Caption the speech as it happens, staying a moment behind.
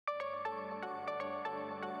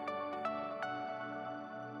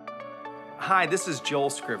Hi, this is Joel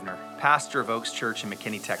Scrivener, pastor of Oaks Church in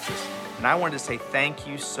McKinney, Texas, and I wanted to say thank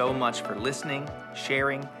you so much for listening,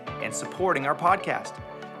 sharing, and supporting our podcast.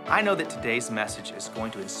 I know that today's message is going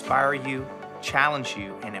to inspire you, challenge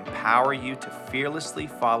you, and empower you to fearlessly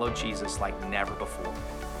follow Jesus like never before.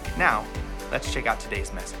 Now, let's check out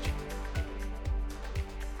today's message.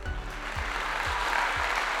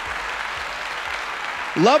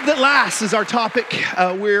 Love that lasts is our topic.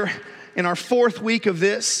 We're in our fourth week of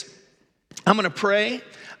this. I'm going to pray.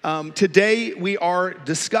 Today we are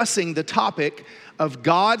discussing the topic of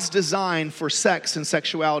God's design for sex and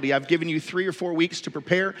sexuality. I've given you 3 or 4 weeks to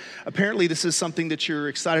prepare. Apparently this is something that you're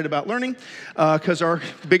excited about learning because our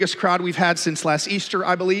biggest crowd we've had since last Easter,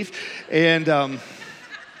 I believe. And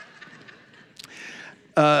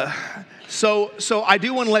so I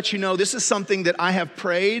do want to let you know this is something that I have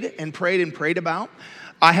prayed about.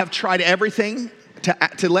 I have tried everything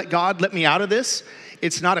to let God let me out of this.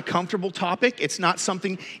 It's not a comfortable topic. It's not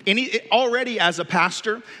something, already as a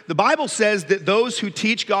pastor, the Bible says that those who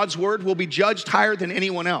teach God's word will be judged higher than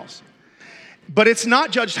anyone else. But it's not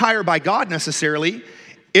judged higher by God necessarily.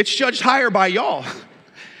 It's judged higher by y'all.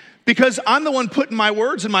 Because I'm the one putting my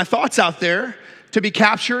words and my thoughts out there to be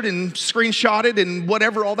captured and screenshotted and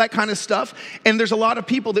whatever, all that kind of stuff. And there's a lot of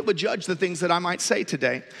people that would judge the things that I might say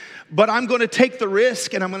today. But I'm going to take the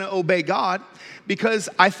risk and I'm going to obey God because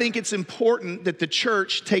I think it's important that the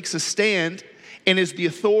church takes a stand and is the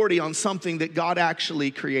authority on something that God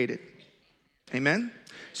actually created. Amen?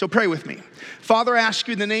 So pray with me. Father, I ask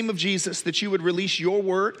you in the name of Jesus that you would release your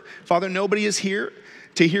word. Father, nobody is here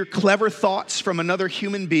to hear clever thoughts from another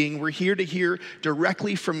human being. We're here to hear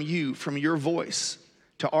directly from you, from your voice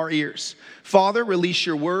to our ears. Father, release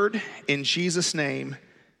your word in Jesus' name.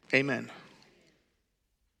 Amen.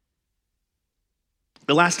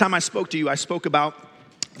 The last time I spoke to you, I spoke about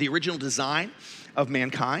the original design of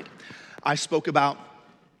mankind. I spoke about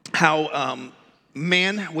how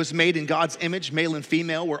man was made in God's image, male and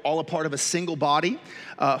female. We're all a part of a single body,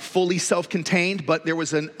 fully self-contained, but there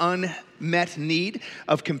was an unmet need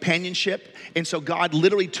of companionship. And so God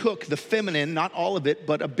literally took the feminine, not all of it,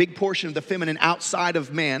 but a big portion of the feminine outside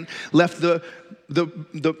of man, left the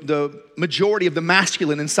majority of the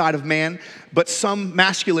masculine inside of man, but some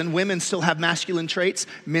masculine, women still have masculine traits,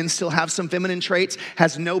 men still have some feminine traits,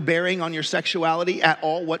 has no bearing on your sexuality at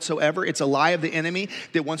all whatsoever. It's a lie of the enemy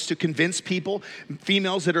that wants to convince people,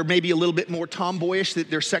 females that are maybe a little bit more tomboyish,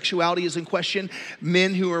 that their sexuality is in question,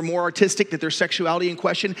 men who are more artistic, that their sexuality in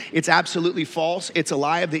question. It's absolutely false. It's a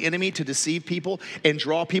lie of the enemy to deceive people and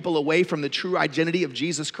draw people away from the true identity of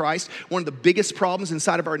Jesus Christ. One of the biggest problems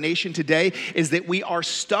inside of our nation today is that we are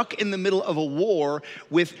stuck in the middle of a war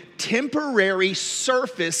with temporary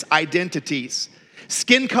surface identities.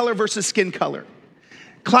 Skin color versus skin color.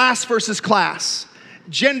 Class versus class.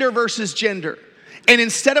 Gender versus gender. And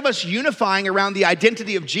instead of us unifying around the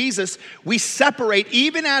identity of Jesus, we separate,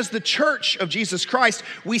 even as the church of Jesus Christ,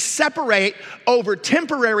 we separate over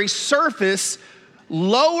temporary surface,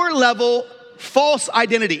 lower level false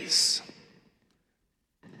identities.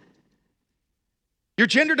 Your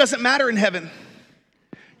gender doesn't matter in heaven.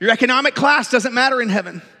 Your economic class doesn't matter in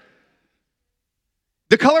heaven.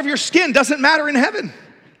 The color of your skin doesn't matter in heaven.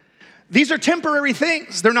 These are temporary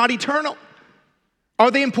things. They're not eternal. Are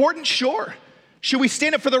they important? Sure. Should we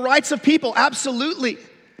stand up for the rights of people? Absolutely.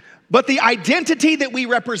 But the identity that we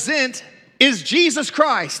represent is Jesus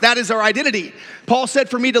Christ. That is our identity. Paul said,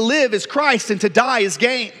 for me to live is Christ and to die is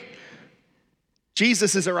gain.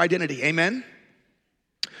 Jesus is our identity. Amen?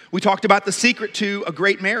 We talked about the secret to a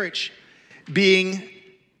great marriage being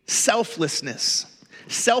selflessness.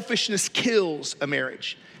 Selfishness kills a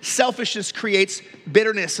marriage. Selfishness creates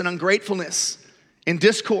bitterness and ungratefulness and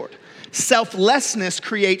discord. Selflessness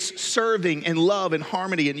creates serving and love and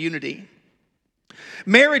harmony and unity.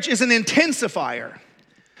 Marriage is an intensifier.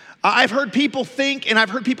 I've heard people think, and I've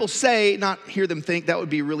heard people say, not hear them think, that would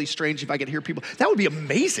be really strange if I could hear people. That would be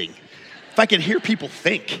amazing if I could hear people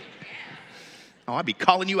think. Oh, I'd be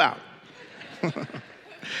calling you out.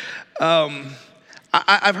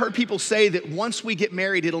 I've heard people say that once we get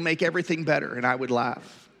married, it'll make everything better, and I would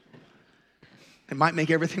laugh. It might make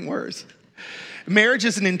everything worse. Marriage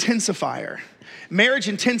is an intensifier. Marriage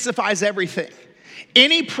intensifies everything.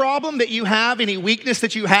 Any problem that you have, any weakness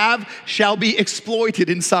that you have, shall be exploited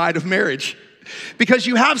inside of marriage. Because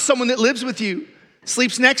you have someone that lives with you,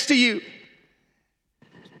 sleeps next to you,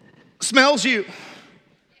 smells you,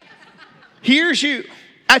 hears you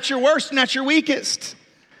at your worst and at your weakest,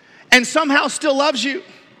 and somehow still loves you.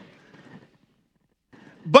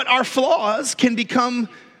 But our flaws can become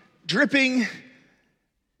dripping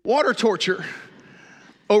water torture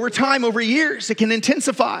over time, over years. It can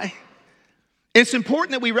intensify. It's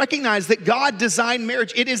important that we recognize that God designed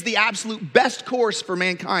marriage. It is the absolute best course for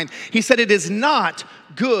mankind. He said it is not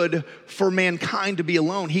good for mankind to be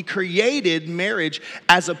alone. He created marriage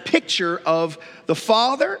as a picture of the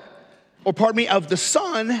Father, of the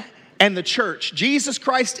Son and the church. Jesus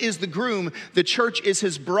Christ is the groom. The church is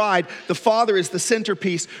his bride. The Father is the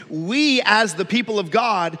centerpiece. We, as the people of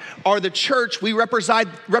God, are the church. We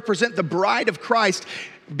represent the bride of Christ,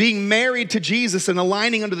 being married to Jesus and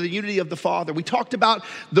aligning under the unity of the Father. We talked about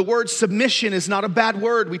the word submission is not a bad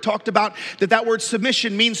word. We talked about that word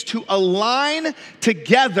submission means to align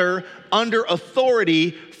together under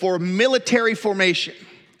authority for military formation.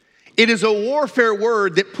 It is a warfare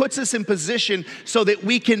word that puts us in position so that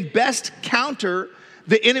we can best counter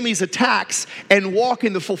the enemy's attacks and walk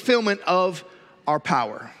in the fulfillment of our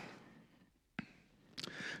power.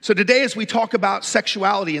 So today, as we talk about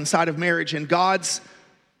sexuality inside of marriage and God's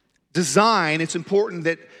design, it's important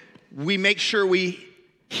that we make sure we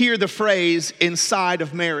hear the phrase inside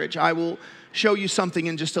of marriage. I will show you something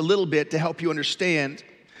in just a little bit to help you understand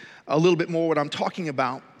a little bit more what I'm talking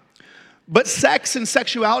about. But sex and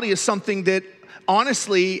sexuality is something that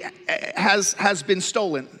honestly has been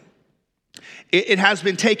stolen. It has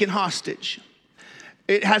been taken hostage.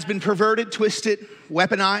 It has been perverted, twisted,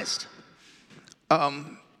 weaponized.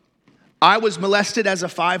 I was molested as a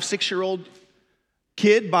 5-6-year-old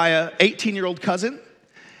kid by an 18-year-old cousin.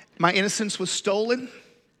 My innocence was stolen.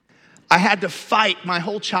 I had to fight my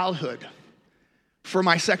whole childhood for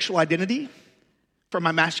my sexual identity, for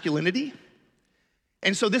my masculinity.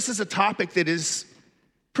 And so this is a topic that is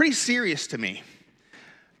pretty serious to me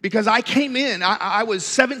because I came in, I was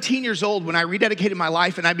 17 years old when I rededicated my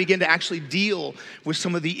life and I began to actually deal with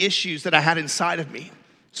some of the issues that I had inside of me.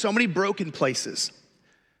 So many broken places.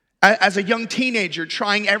 As a young teenager,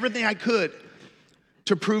 trying everything I could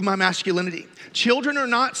to prove my masculinity. Children are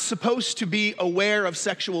not supposed to be aware of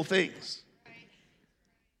sexual things.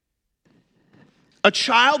 A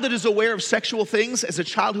child that is aware of sexual things is a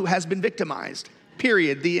child who has been victimized.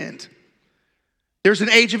 Period. The end. There's an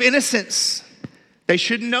age of innocence. They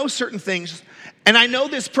shouldn't know certain things. And I know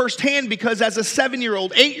this firsthand because as a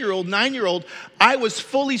 7-year-old, 8-year-old, 9-year-old, I was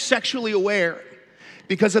fully sexually aware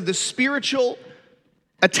because of the spiritual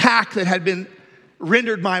attack that had been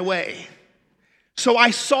rendered my way. So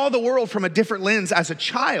I saw the world from a different lens as a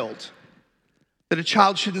child that a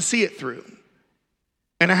child shouldn't see it through.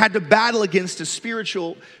 And I had to battle against a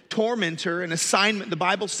spiritual tormentor, an assignment. The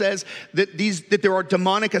Bible says that there are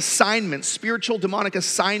demonic assignments, spiritual demonic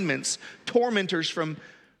assignments, tormentors from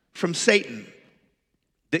Satan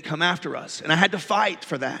that come after us. And I had to fight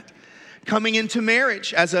for that. Coming into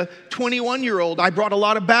marriage as a 21-year-old, I brought a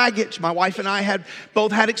lot of baggage. My wife and I had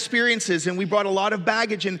both had experiences, and we brought a lot of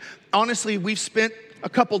baggage. And honestly, we've spent a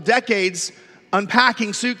couple decades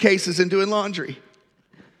unpacking suitcases and doing laundry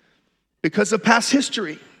because of past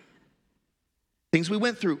history, things we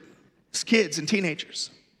went through as kids and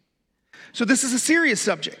teenagers. So this is a serious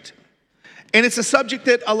subject. And it's a subject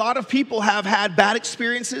that a lot of people have had bad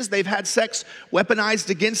experiences. They've had sex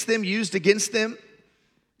weaponized against them, used against them,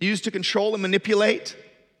 used to control and manipulate.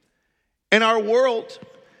 And our world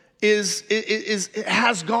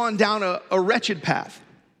has gone down a wretched path.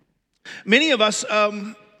 Many of us,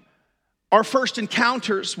 our first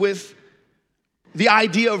encounters with the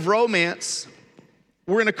idea of romance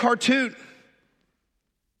were in a cartoon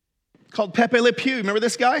called Pepe Le Pew. Remember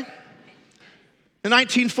this guy? In the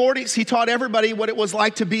 1940s, he taught everybody what it was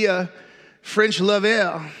like to be a French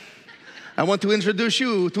lover. I want to introduce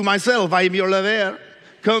you to myself. I am your lover.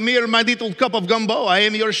 Come here, my little cup of gumbo. I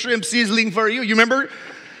am your shrimp sizzling for you. You remember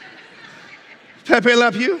Pepe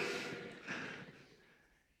Le Pew?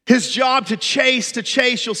 His job to chase.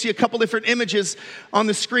 You'll see a couple different images on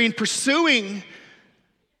the screen. Pursuing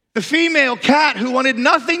the female cat who wanted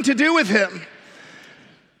nothing to do with him.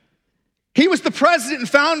 He was the president and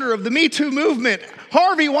founder of the Me Too movement.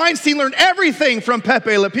 Harvey Weinstein learned everything from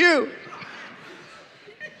Pepe Le Pew.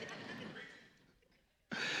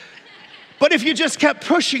 But if you just kept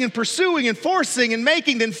pushing and pursuing and forcing and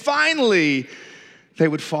making, then finally they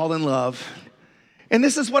would fall in love. And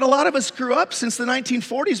this is what a lot of us grew up since the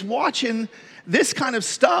 1940s watching this kind of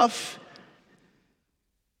stuff.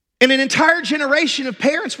 And an entire generation of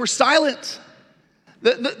parents were silent.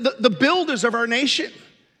 The builders of our nation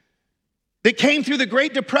that came through the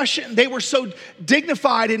Great Depression, they were so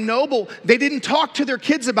dignified and noble. They didn't talk to their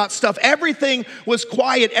kids about stuff. Everything was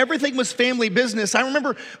quiet. Everything was family business. I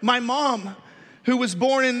remember my mom, who was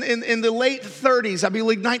born in the late 30s, I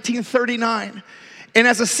believe 1939. And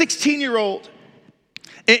as a 16-year-old,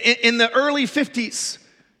 in the early 50s,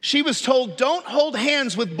 she was told, don't hold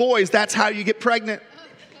hands with boys. That's how you get pregnant.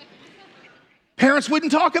 Parents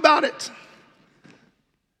wouldn't talk about it.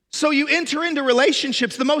 So you enter into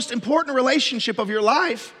relationships, the most important relationship of your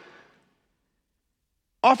life,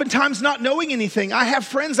 oftentimes not knowing anything. I have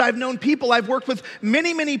friends, I've known people, I've worked with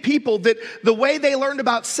many, many people that the way they learned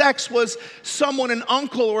about sex was someone, an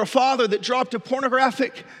uncle or a father that dropped a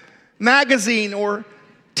pornographic magazine or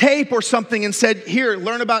tape or something and said, here,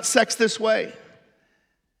 learn about sex this way.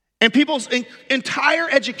 And people's entire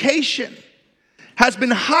education has been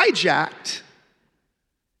hijacked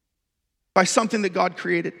by something that God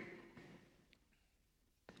created.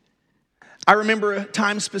 I remember a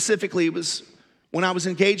time specifically, it was when I was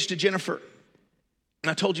engaged to Jennifer. And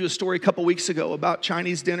I told you a story a couple weeks ago about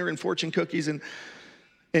Chinese dinner and fortune cookies, and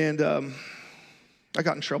I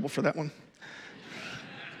got in trouble for that one.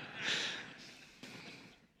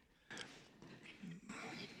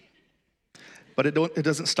 But it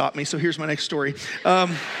doesn't stop me, so here's my next story.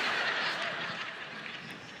 When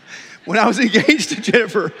I was engaged to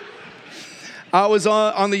Jennifer, I was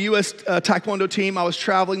on the U.S. Taekwondo team. I was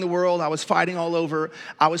traveling the world. I was fighting all over.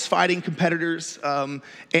 I was fighting competitors and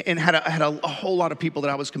had a whole lot of people that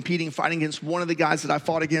I was fighting against. One of the guys that I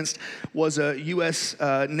fought against was a U.S.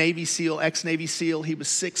 Navy SEAL, ex-Navy SEAL. He was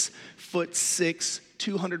 6'6",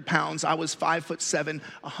 200 pounds. I was 5'7",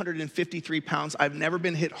 153 pounds. I've never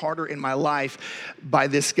been hit harder in my life by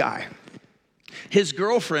this guy. His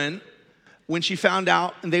girlfriend, when she found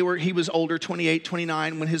out, and he was older, 28,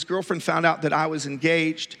 29, when his girlfriend found out that I was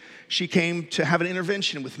engaged, she came to have an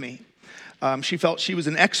intervention with me. She felt she was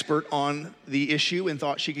an expert on the issue and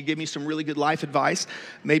thought she could give me some really good life advice,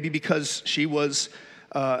 maybe because she was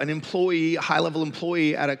an employee, a high-level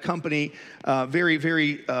employee at a company, very,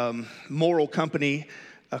 very moral company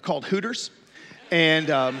called Hooters.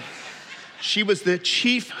 And she was the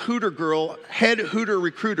chief Hooter girl, head Hooter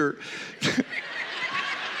recruiter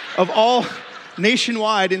of all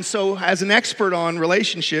nationwide. And so as an expert on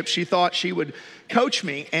relationships, she thought she would coach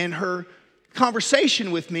me. And her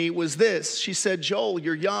conversation with me was this. She said, Joel,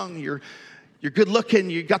 you're young, you're good looking,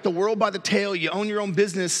 you got the world by the tail, you own your own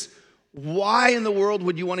business. Why in the world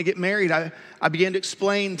would you want to get married? I began to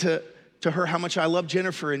explain to her how much I love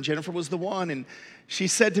Jennifer, and Jennifer was the one. And she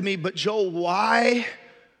said to me, but Joel, why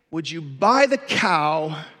would you buy the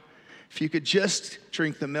cow if you could just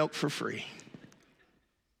drink the milk for free?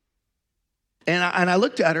 And I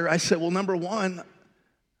looked at her, I said, well, number one,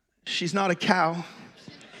 she's not a cow.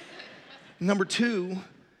 Number two,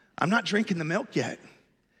 I'm not drinking the milk yet.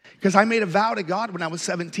 Because I made a vow to God when I was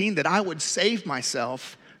 17 that I would save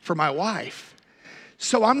myself for my wife.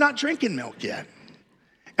 So I'm not drinking milk yet.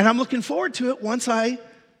 And I'm looking forward to it once I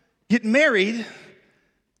get married,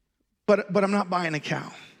 but I'm not buying a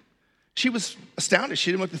cow. She was astounded.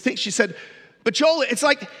 She didn't know what to think. She said, but Joel, it's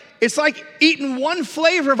like eating one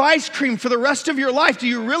flavor of ice cream for the rest of your life. Do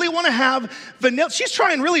you really want to have vanilla? She's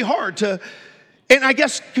trying really hard to, and I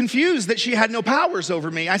guess confused that she had no powers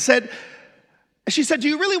over me. She said, do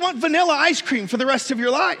you really want vanilla ice cream for the rest of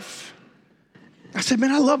your life? I said,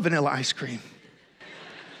 man, I love vanilla ice cream.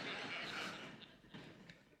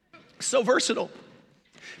 So versatile.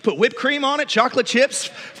 Put whipped cream on it, chocolate chips,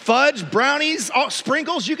 fudge, brownies,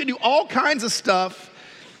 sprinkles. You can do all kinds of stuff.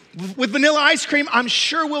 With vanilla ice cream, I'm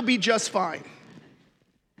sure we'll be just fine.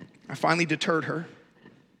 I finally deterred her,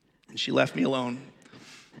 and she left me alone.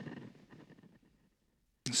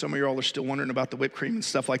 And some of y'all are still wondering about the whipped cream and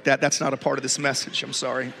stuff like that. That's not a part of this message. I'm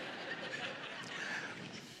sorry.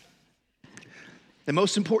 The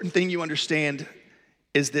most important thing you understand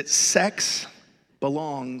is that sex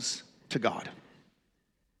belongs to God.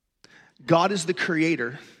 God is the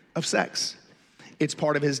creator of sex. It's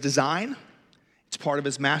part of his design. It's part of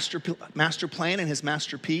his master plan and his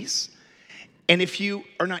masterpiece. And if you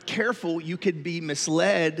are not careful, you could be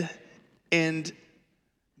misled and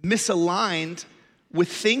misaligned with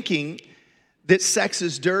thinking that sex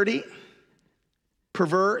is dirty,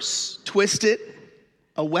 perverse, twisted,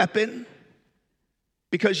 a weapon,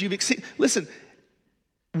 because you've exceeded. Listen,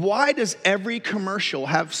 why does every commercial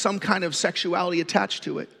have some kind of sexuality attached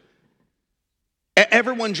to it?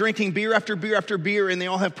 Everyone drinking beer after beer after beer, and they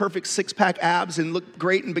all have perfect six-pack abs and look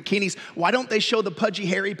great in bikinis. Why don't they show the pudgy,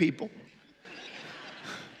 hairy people?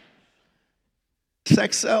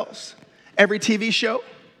 Sex sells. Every TV show,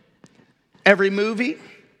 every movie.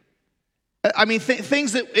 I mean,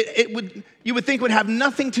 things that you would think would have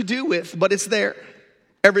nothing to do with, but it's there.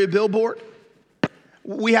 Every billboard.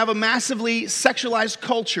 We have a massively sexualized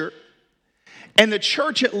culture, and the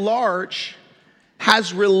church at large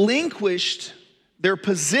has relinquished their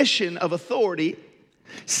position of authority,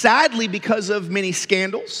 sadly because of many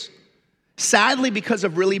scandals, sadly because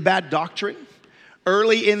of really bad doctrine.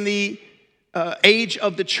 Early in the age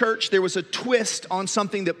of the church, there was a twist on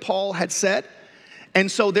something that Paul had said. And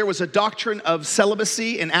so there was a doctrine of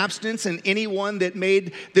celibacy and abstinence, and anyone that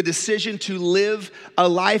made the decision to live a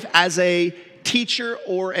life as a teacher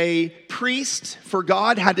or a priest for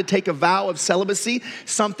God had to take a vow of celibacy,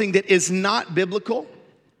 something that is not biblical.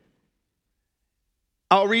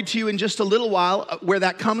 I'll read to you in just a little while where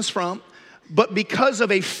that comes from. But because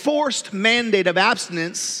of a forced mandate of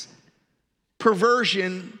abstinence,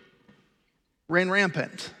 perversion ran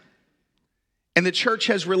rampant. And the church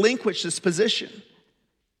has relinquished this position.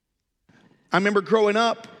 I remember growing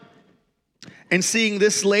up and seeing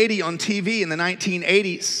this lady on TV in the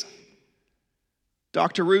 1980s,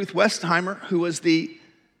 Dr. Ruth Westheimer, who was do you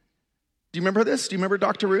remember this? Do you remember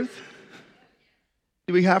Dr. Ruth?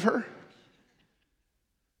 Do we have her?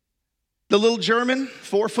 The little German,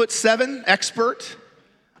 4'7", expert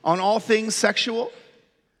on all things sexual.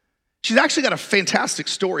 She's actually got a fantastic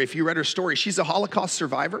story if you read her story. She's a Holocaust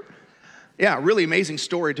survivor. Yeah, really amazing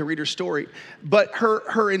story to read her story. But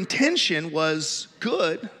her intention was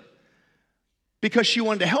good because she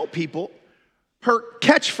wanted to help people. Her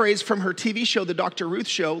catchphrase from her TV show, The Dr. Ruth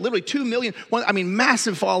Show, literally 2 million,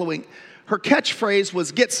 massive following. Her catchphrase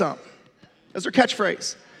was, "Get some." That's her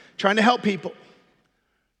catchphrase, trying to help people.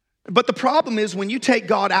 But the problem is when you take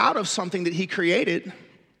God out of something that he created,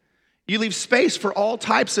 you leave space for all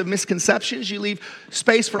types of misconceptions. You leave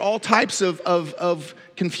space for all types of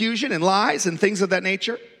confusion and lies and things of that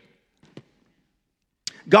nature.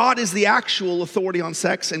 God is the actual authority on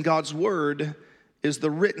sex, and God's word is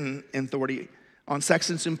the written authority on sex.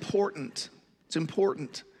 And it's important. It's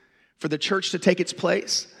important for the church to take its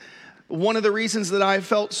place. One of the reasons that I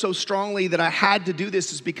felt so strongly that I had to do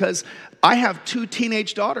this is because I have 2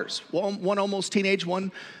 teenage daughters, one almost teenage,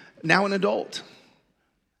 one now an adult.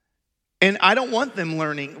 And I don't want them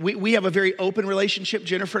learning. We have a very open relationship,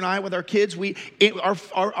 Jennifer and I, with our kids.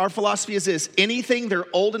 Our philosophy is this: anything they're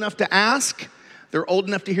old enough to ask, they're old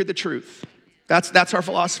enough to hear the truth. That's our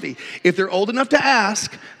philosophy. If they're old enough to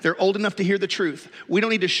ask, they're old enough to hear the truth. We don't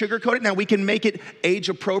need to sugarcoat it. Now, we can make it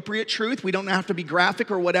age-appropriate truth. We don't have to be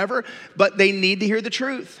graphic or whatever, but they need to hear the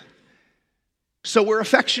truth. So we're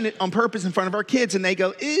affectionate on purpose in front of our kids, and they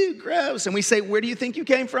go, "Ew, gross." And we say, "Where do you think you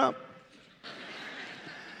came from?"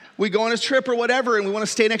 We go on a trip or whatever, and we want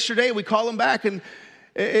to stay an extra day. We call them back and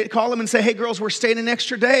call them and say, "Hey, girls, we're staying an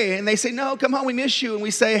extra day." And they say, "No, come home, we miss you." And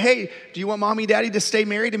we say, "Hey, do you want mommy, daddy to stay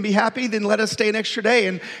married and be happy? Then let us stay an extra day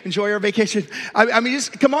and enjoy our vacation." I mean,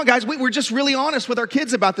 just come on, guys. We're just really honest with our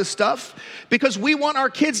kids about this stuff because we want our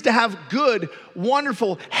kids to have good,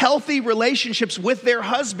 wonderful, healthy relationships with their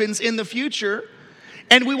husbands in the future.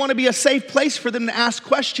 And we want to be a safe place for them to ask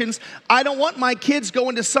questions. I don't want my kids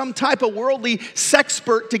going to some type of worldly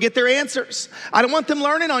sexpert to get their answers. I don't want them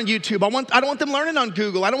learning on YouTube. I don't want them learning on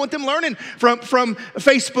Google. I don't want them learning from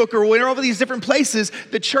Facebook or wherever these different places.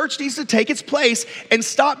 The church needs to take its place and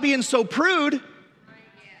stop being so prude.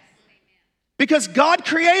 Because God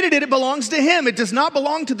created it, it belongs to him. It does not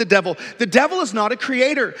belong to the devil. The devil is not a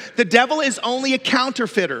creator. The devil is only a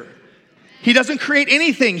counterfeiter. He doesn't create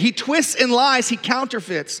anything. He twists and lies. He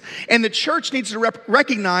counterfeits. And the church needs to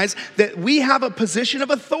recognize that we have a position of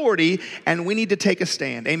authority and we need to take a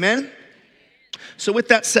stand. Amen? So with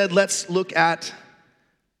that said, let's look at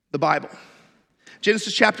the Bible.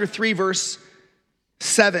 Genesis chapter 3, verse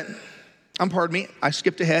 7. Pardon me, I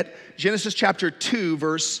skipped ahead. Genesis chapter 2,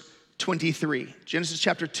 verse 23. Genesis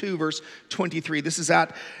chapter 2, verse 23. This is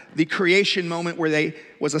at the creation moment where there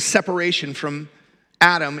was a separation from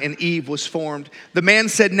Adam and Eve was formed. The man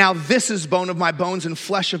said, "Now this is bone of my bones and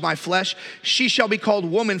flesh of my flesh. She shall be called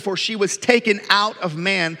woman, for she was taken out of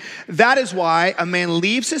man. That is why a man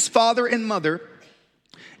leaves his father and mother,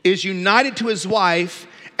 is united to his wife,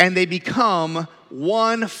 and they become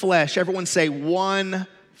one flesh." Everyone say, one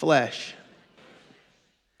flesh.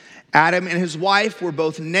 Adam and his wife were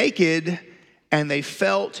both naked, and they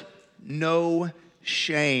felt no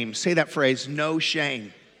shame. Say that phrase, no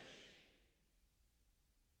shame.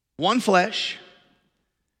 One flesh,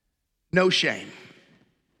 no shame.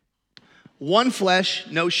 One flesh,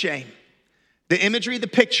 no shame. The imagery, the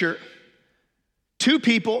picture, 2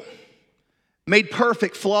 people made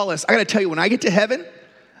perfect, flawless. I gotta tell you, when I get to heaven,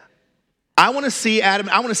 I wanna see Adam,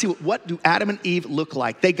 I wanna see what do Adam and Eve look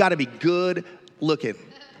like. They gotta be good looking,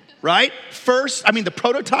 right? First, the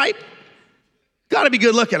prototype, gotta be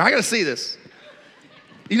good looking. I gotta see this.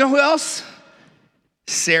 You know who else?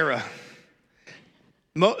 Sarah.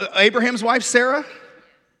 Abraham's wife, Sarah.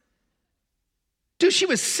 Dude, she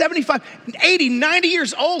was 75, 80, 90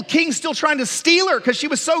 years old. King's still trying to steal her because she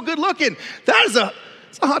was so good looking. It's a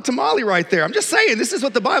hot tamale right there. I'm just saying, this is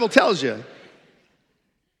what the Bible tells you.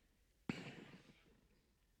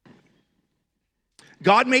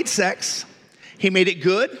 God made sex. He made it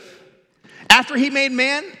good. After he made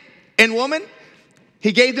man and woman,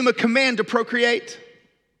 he gave them a command to procreate.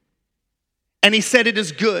 And he said it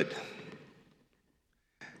is good.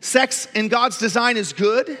 Sex in God's design is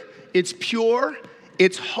good. It's pure.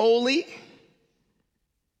 It's holy.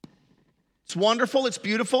 It's wonderful. It's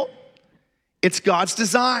beautiful. It's God's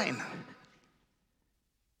design.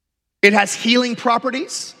 It has healing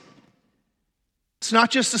properties. It's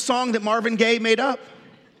not just a song that Marvin Gaye made up.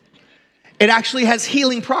 It actually has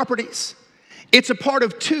healing properties. It's a part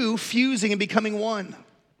of two fusing and becoming one.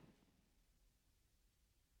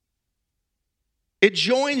 It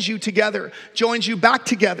joins you together, joins you back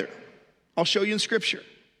together. I'll show you in Scripture.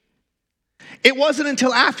 It wasn't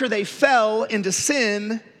until after they fell into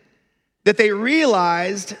sin that they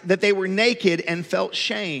realized that they were naked and felt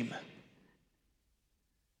shame.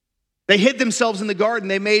 They hid themselves in the garden.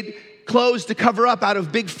 They made clothes to cover up out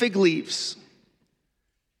of big fig leaves.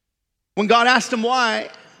 When God asked them why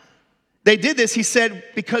they did this, he said,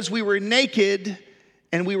 because we were naked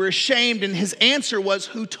and we were ashamed. And his answer was,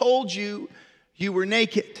 who told you you were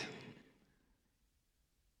naked?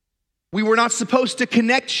 We were not supposed to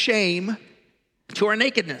connect shame to our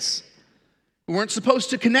nakedness. We weren't supposed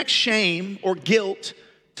to connect shame or guilt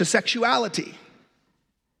to sexuality.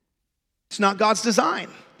 It's not God's design.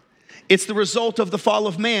 It's the result of the fall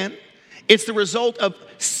of man. It's the result of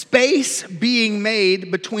space being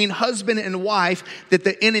made between husband and wife that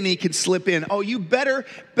the enemy can slip in. Oh, you better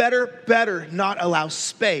not allow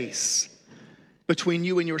space between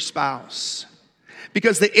you and your spouse.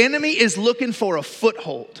 Because the enemy is looking for a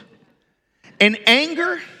foothold. And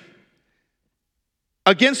anger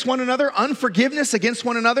against one another, unforgiveness against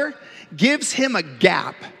one another, gives him a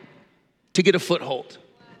gap to get a foothold.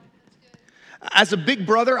 As a big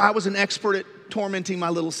brother, I was an expert at tormenting my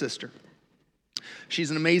little sister.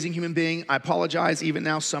 She's an amazing human being. I apologize even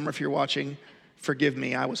now, Summer, if you're watching. Forgive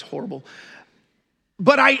me, I was horrible.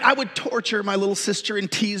 But I would torture my little sister and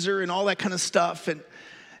tease her and all that kind of stuff. And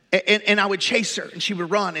I would chase her, and she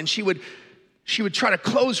would run, and she would try to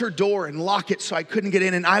close her door and lock it so I couldn't get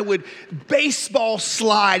in. And I would baseball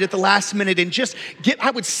slide at the last minute and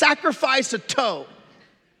I would sacrifice a toe.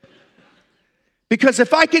 Because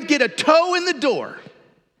if I could get a toe in the door,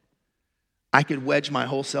 I could wedge my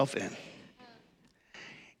whole self in.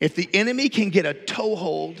 If the enemy can get a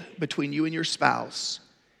toehold between you and your spouse,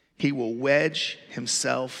 he will wedge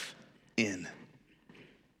himself in.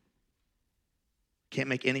 Can't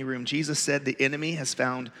make any room. Jesus said, the enemy has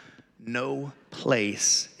found no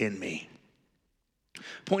place in me.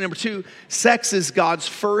 Point number 2, sex is God's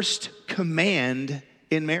first command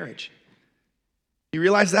in marriage. You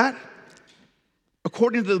realize that?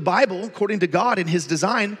 According to the Bible, according to God and his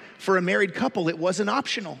design for a married couple, it wasn't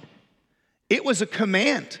optional. It was a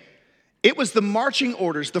command. It was the marching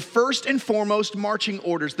orders, the first and foremost marching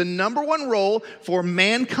orders, the number one role for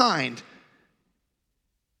mankind,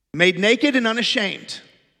 made naked and unashamed,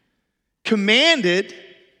 commanded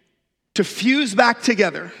to fuse back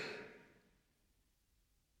together.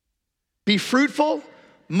 Be fruitful,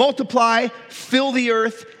 multiply, fill the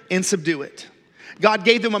earth, and subdue it. God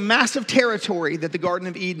gave them a massive territory that the Garden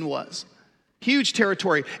of Eden was. Huge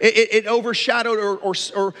territory. It overshadowed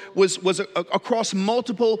or was across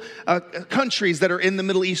multiple countries that are in the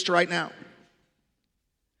Middle East right now.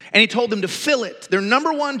 And he told them to fill it. Their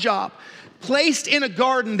number one job, placed in a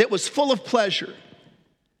garden that was full of pleasure,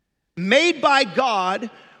 made by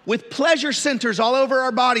God with pleasure centers all over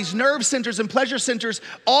our bodies, nerve centers and pleasure centers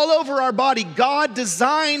all over our body. God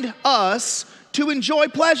designed us to enjoy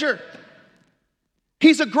pleasure.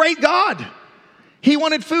 He's a great God. He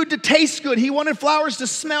wanted food to taste good. He wanted flowers to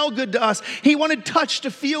smell good to us. He wanted touch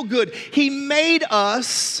to feel good. He made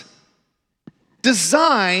us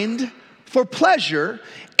designed for pleasure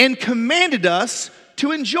and commanded us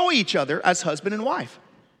to enjoy each other as husband and wife.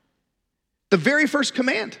 The very first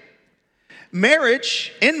command. In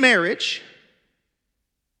marriage,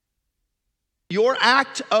 your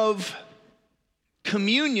act of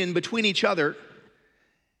communion between each other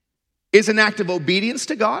is an act of obedience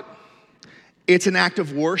to God. It's an act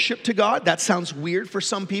of worship to God. That sounds weird for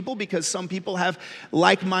some people because some people have,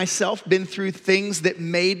 like myself, been through things that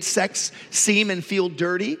made sex seem and feel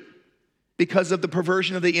dirty because of the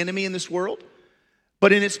perversion of the enemy in this world.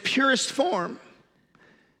 But in its purest form,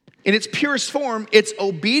 it's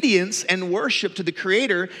obedience and worship to the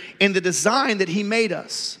Creator and the design that He made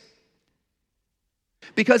us.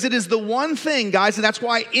 Because it is the one thing, guys, and that's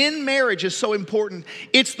why in marriage is so important.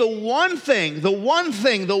 It's the one thing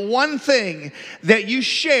that you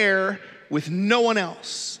share with no one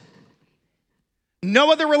else.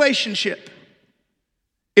 No other relationship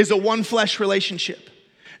is a one flesh relationship.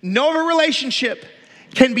 No other relationship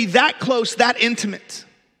can be that close, that intimate.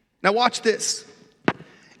 Now watch this.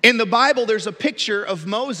 In the Bible, there's a picture of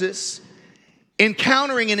Moses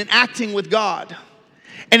encountering and interacting with God.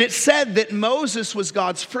 And it said that Moses was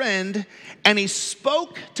God's friend, and he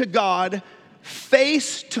spoke to God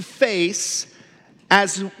face to face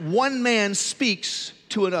as one man speaks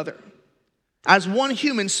to another. As one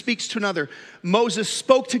human speaks to another. Moses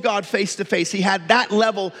spoke to God face to face. He had that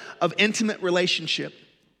level of intimate relationship.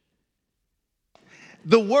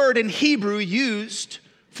 The word in Hebrew used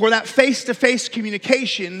for that face-to-face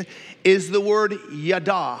communication is the word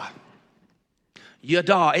yada.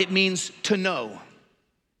 Yada, it means to know.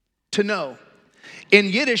 To know. In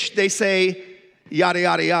Yiddish, they say yada,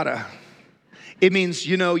 yada, yada. It means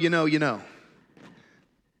you know, you know, you know.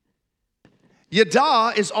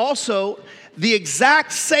 Yada is also the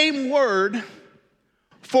exact same word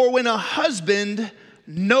for when a husband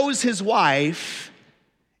knows his wife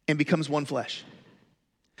and becomes one flesh.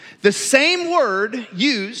 The same word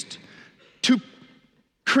used to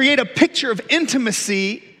create a picture of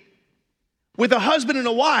intimacy with a husband and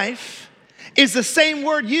a wife is the same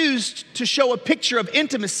word used to show a picture of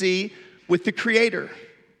intimacy with the Creator.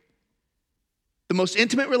 The most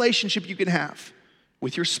intimate relationship you can have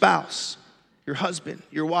with your spouse, your husband,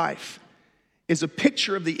 your wife, is a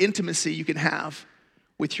picture of the intimacy you can have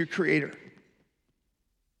with your Creator.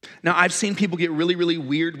 Now, I've seen people get really, really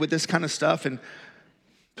weird with this kind of stuff and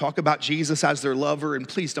talk about Jesus as their lover, and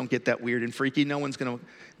please don't get that weird and freaky. No one's going to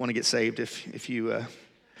want to get saved if you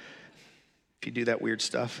do that weird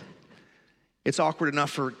stuff. It's awkward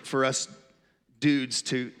enough for us dudes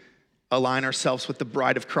to align ourselves with the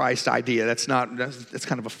bride of Christ idea. That's kind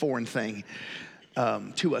of a foreign thing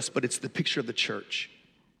to us, but it's the picture of the church.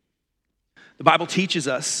 The Bible teaches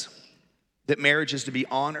us that marriage is to be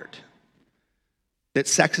honored, that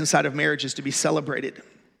sex inside of marriage is to be celebrated.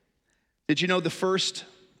 Did you know the first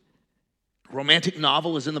romantic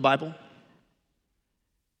novel is in the Bible?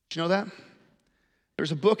 Did you know that?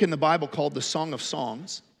 There's a book in the Bible called the Song of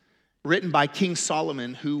Songs, written by King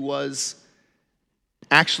Solomon, who was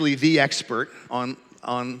actually the expert on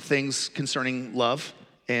things concerning love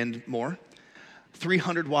and more.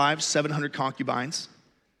 300 wives, 700 concubines,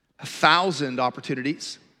 1,000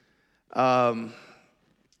 opportunities. And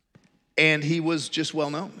he was just well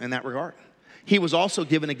known in that regard. He was also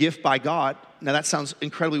given a gift by God. Now that sounds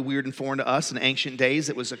incredibly weird and foreign to us. In ancient days,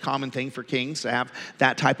 it was a common thing for kings to have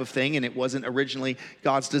that type of thing, and it wasn't originally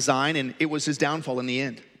God's design, and it was his downfall in the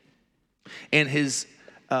end. And his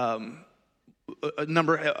a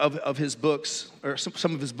number of his books, or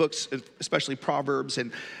some of his books, especially Proverbs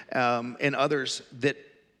and others, that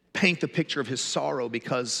paint the picture of his sorrow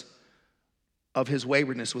because of his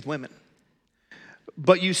waywardness with women.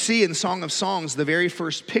 But you see in Song of Songs, the very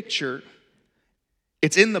first picture,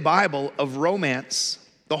 it's in the Bible, of romance.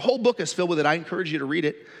 The whole book is filled with it. I encourage you to read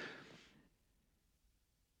it.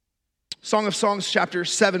 Song of Songs, chapter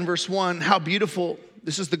 7, verse 1. How beautiful,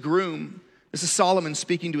 this is the groom. This is Solomon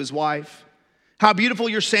speaking to his wife. How beautiful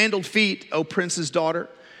your sandaled feet, O prince's daughter.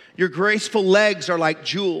 Your graceful legs are like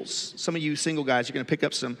jewels. Some of you single guys, you're going to pick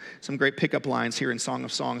up some great pickup lines here in Song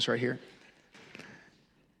of Songs right here.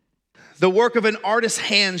 The work of an artist's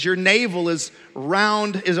hands, your navel is a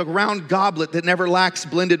round goblet that never lacks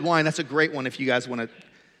blended wine. That's a great one if you guys want to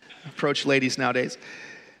approach ladies nowadays.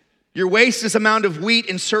 Your waist is a mound of wheat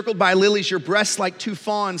encircled by lilies, your breasts like two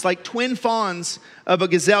fawns, like twin fawns of a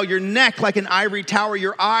gazelle, your neck like an ivory tower,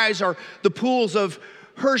 your eyes are the pools of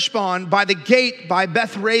Heshbon, by the gate by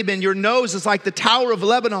Beth Rabban, your nose is like the tower of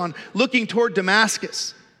Lebanon looking toward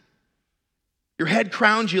Damascus. Your head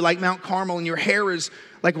crowns you like Mount Carmel, and your hair is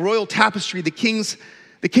like royal tapestry. The king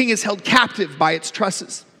is held captive by its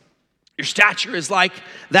tresses. Your stature is like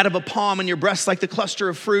that of a palm, and your breasts like the cluster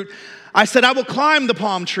of fruit. I said, I will climb the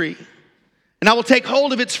palm tree, and I will take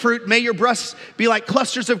hold of its fruit. May your breasts be like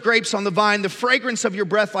clusters of grapes on the vine, the fragrance of your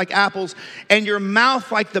breath like apples, and your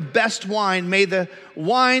mouth like the best wine. May the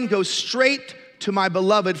wine go straight to my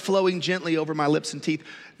beloved, flowing gently over my lips and teeth.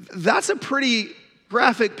 That's a pretty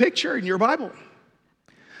graphic picture in your Bible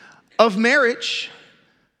of marriage,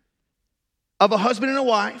 of a husband and a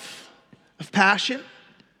wife, of passion,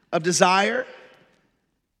 of desire,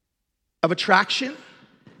 of attraction,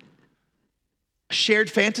 shared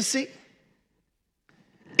fantasy,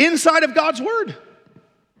 inside of God's word.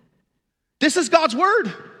 This is God's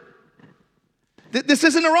word. This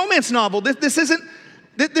isn't a romance novel. This isn't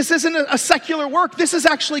a secular work. This is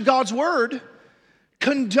actually God's word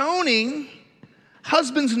condoning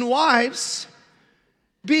husbands and wives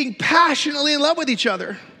being passionately in love with each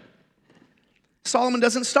other. Solomon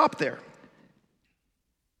doesn't stop there.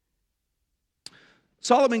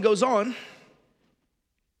 Solomon goes on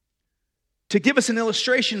to give us an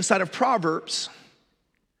illustration inside of Proverbs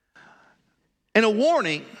and a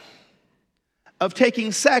warning of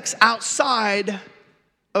taking sex outside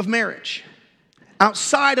of marriage.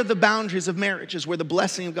 Outside of the boundaries of marriage is where the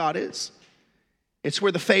blessing of God is. It's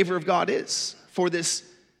where the favor of God is for this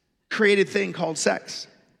created thing called sex.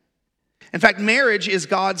 In fact, marriage is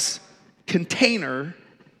God's container,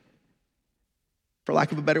 for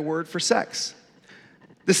lack of a better word, for sex.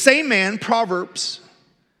 The same man, Proverbs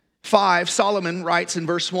 5, Solomon writes in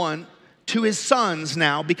verse 1, to his sons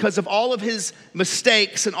now, because of all of his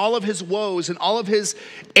mistakes and all of his woes and all of his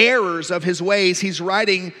errors of his ways, he's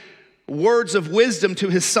writing words of wisdom to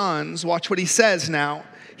his sons. Watch what he says now.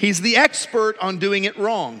 He's the expert on doing it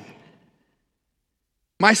wrong.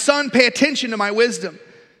 My son, pay attention to my wisdom.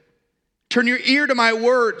 Turn your ear to my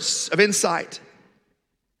words of insight,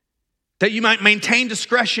 that you might maintain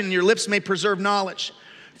discretion and your lips may preserve knowledge.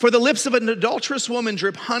 For the lips of an adulterous woman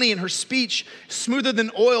drip honey, and her speech smoother than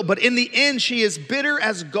oil, but in the end she is bitter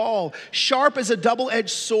as gall, sharp as a double-edged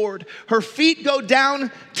sword. Her feet go down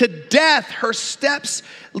to death, her steps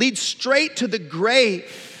lead straight to the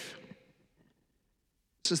grave.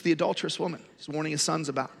 This is the adulterous woman he's warning his sons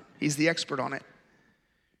about. He's the expert on it.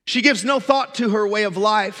 She gives no thought to her way of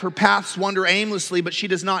life. Her paths wander aimlessly, but she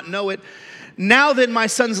does not know it. Now then, my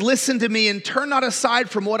sons, listen to me and turn not aside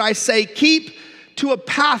from what I say. Keep to a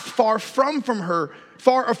path far from her.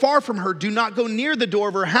 Far from her. Do not go near the door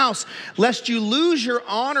of her house, lest you lose your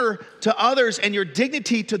honor to others and your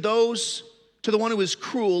dignity to the one who is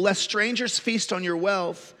cruel, lest strangers feast on your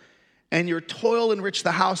wealth and your toil enrich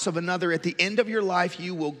the house of another. At the end of your life,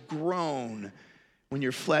 you will groan when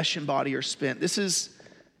your flesh and body are spent. This is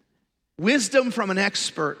wisdom from an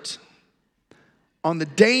expert on the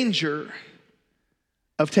danger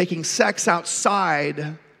of taking sex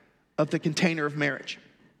outside of the container of marriage.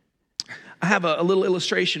 I have a little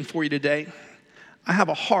illustration for you today. I have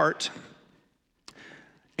a heart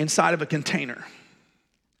inside of a container.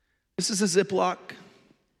 This is a Ziploc.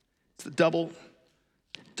 It's the double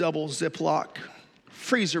Ziploc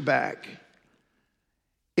freezer bag.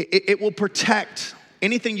 It will protect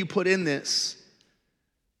anything you put in this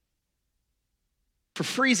for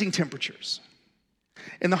freezing temperatures.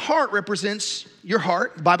 And the heart represents your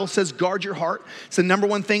heart. The Bible says guard your heart. It's the number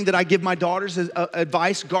one thing that I give my daughters as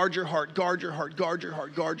advice. Guard your heart, guard your heart, guard your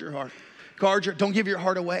heart, guard your heart. Don't give your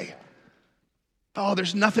heart away. Oh,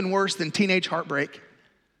 there's nothing worse than teenage heartbreak.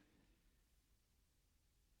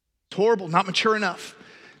 It's horrible, not mature enough.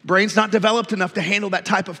 Brain's not developed enough to handle that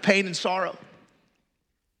type of pain and sorrow.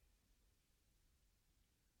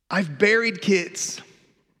 I've buried kids.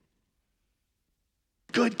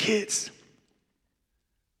 Good kids.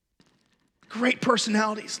 Great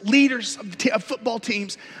personalities, leaders of football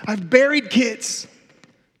teams. I've buried kids,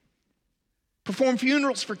 performed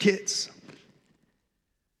funerals for kids.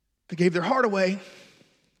 They gave their heart away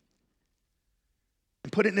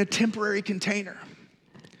and put it in a temporary container.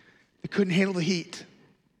 It couldn't handle the heat.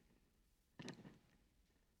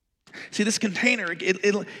 See, this container,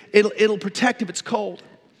 it'll protect if it's cold,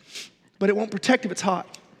 but it won't protect if it's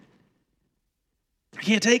hot. I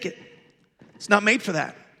can't take it. It's not made for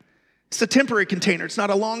that. It's a temporary container. It's not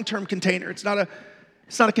a long-term container. It's not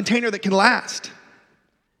a container that can last.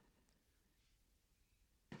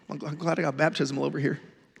 I'm glad I got baptism over here.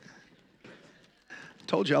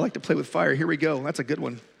 Told you I like to play with fire. Here we go. That's a good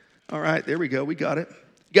one. All right, there we go. We got it.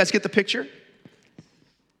 You guys get the picture?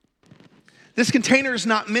 This container is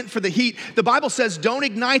not meant for the heat. The Bible says don't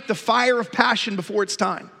ignite the fire of passion before it's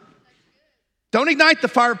time. Don't ignite the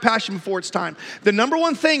fire of passion before it's time. The number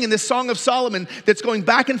one thing in this Song of Solomon that's going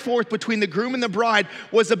back and forth between the groom and the bride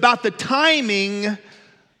was about the timing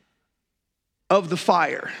of the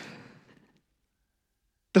fire.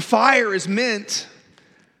 The fire is meant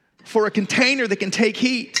for a container that can take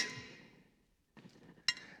heat.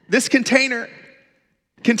 This container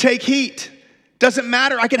can take heat. Doesn't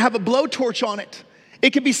matter, I can have a blowtorch on it.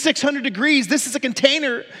 It can be 600 degrees. This is a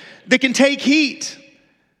container that can take heat.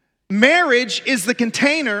 Marriage is the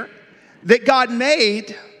container that God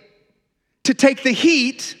made to take the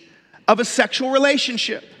heat of a sexual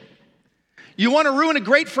relationship. You want to ruin a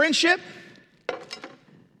great friendship?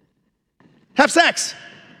 Have sex.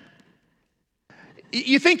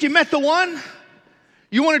 You think you met the one?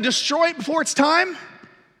 You want to destroy it before it's time?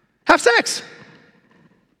 Have sex.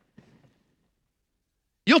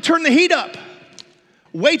 You'll turn the heat up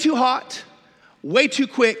way too hot, way too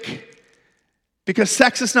quick, because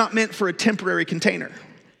sex is not meant for a temporary container.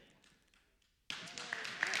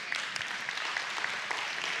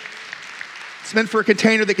 It's meant for a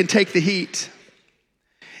container that can take the heat.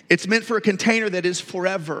 It's meant for a container that is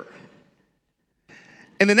forever.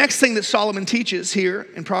 And the next thing that Solomon teaches here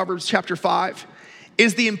in Proverbs chapter 5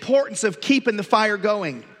 is the importance of keeping the fire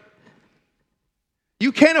going.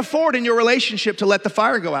 You can't afford in your relationship to let the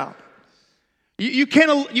fire go out. You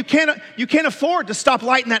can't afford to stop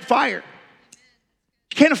lighting that fire.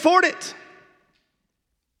 You can't afford it.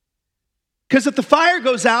 Because if the fire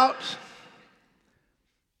goes out,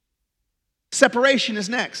 separation is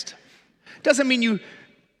next. Doesn't mean you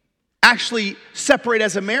actually separate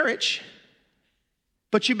as a marriage,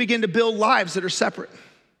 but you begin to build lives that are separate.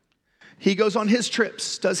 He goes on his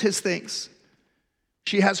trips, does his things.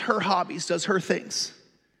 She has her hobbies, does her things.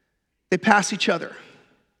 They pass each other.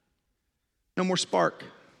 No more spark.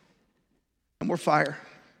 No more fire.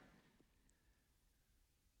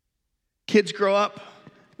 Kids grow up,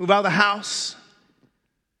 move out of the house.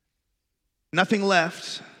 Nothing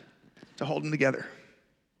left to hold them together.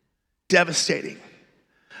 Devastating.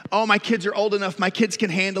 Oh, my kids are old enough. My kids can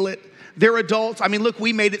handle it. They're adults. I mean, look,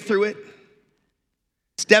 we made it through it.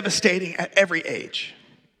 It's devastating at every age.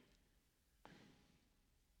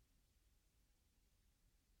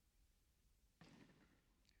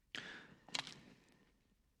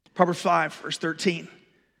 Proverbs 5, verse 13.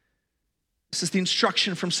 This is the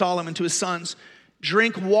instruction from Solomon to his sons.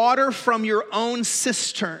 Drink water from your own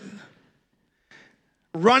cistern.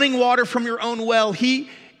 Running water from your own well. He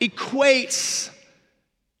equates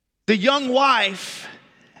the young wife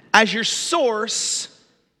as your source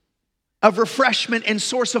of refreshment and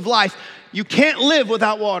source of life. You can't live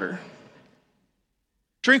without water.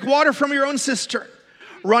 Drink water from your own cistern.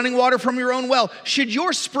 Running water from your own well. Should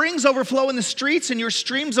your springs overflow in the streets and your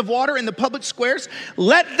streams of water in the public squares,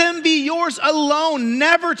 let them be yours alone,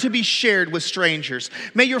 never to be shared with strangers.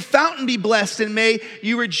 May your fountain be blessed, and may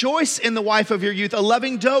you rejoice in the wife of your youth, a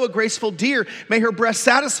loving doe, a graceful deer. May her breast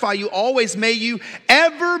satisfy you always. May you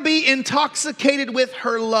ever be intoxicated with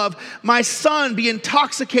her love. My son, be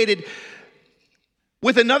intoxicated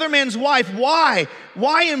with another man's wife. Why?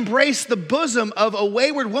 Why embrace the bosom of a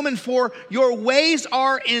wayward woman? For your ways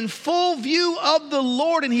are in full view of the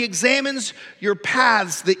Lord, and he examines your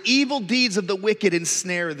paths. The evil deeds of the wicked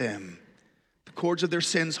ensnare them. The cords of their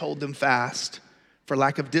sins hold them fast. For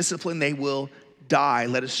lack of discipline, they will die,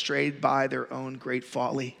 led astray by their own great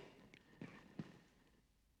folly.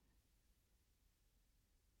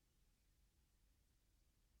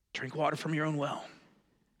 Drink water from your own well.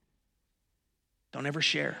 Don't ever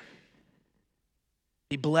share.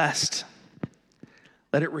 Be blessed.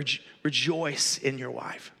 Let it rejoice in your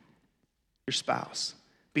wife, your spouse.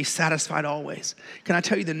 Be satisfied always. Can I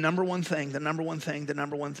tell you the number one thing? The number one thing.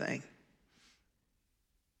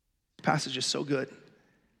 This passage is so good.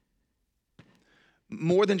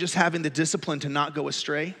 More than just having the discipline to not go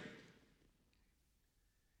astray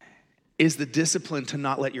is the discipline to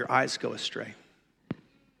not let your eyes go astray.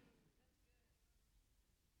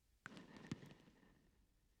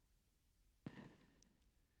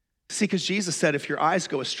 See, because Jesus said if your eyes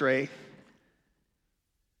go astray,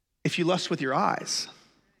 if you lust with your eyes,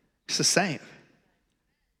 it's the same.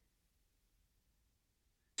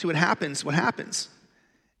 See, what happens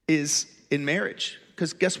is in marriage,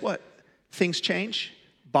 because guess what? Things change,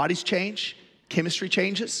 bodies change, chemistry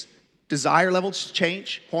changes, desire levels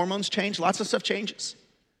change, hormones change, lots of stuff changes.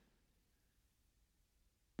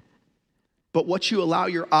 But what you allow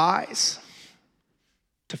your eyes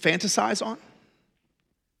to fantasize on,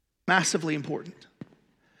 massively important.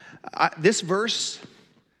 This verse,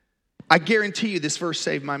 I guarantee you this verse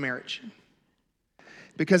saved my marriage.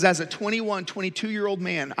 Because as a 21, 22-year-old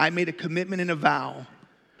man, I made a commitment and a vow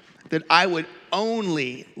that I would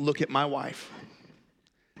only look at my wife.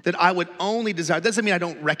 That I would only desire. Doesn't mean I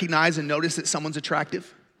don't recognize and notice that someone's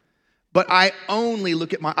attractive. But I only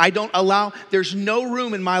look at I don't allow, there's no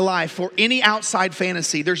room in my life for any outside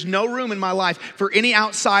fantasy. There's no room in my life for any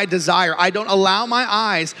outside desire. I don't allow my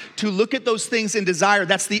eyes to look at those things in desire.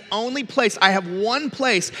 That's the only place. I have one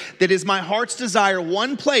place that is my heart's desire,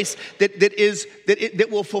 one place that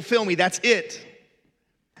will fulfill me. That's it.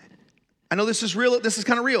 I know this is real, this is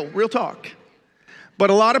kind of real talk. But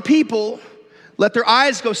a lot of people let their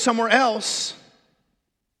eyes go somewhere else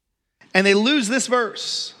and they lose this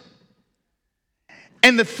verse.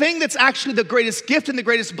 And the thing that's actually the greatest gift and the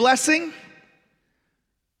greatest blessing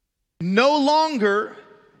no longer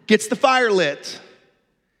gets the fire lit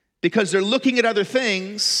because they're looking at other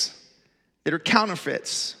things that are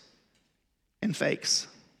counterfeits and fakes.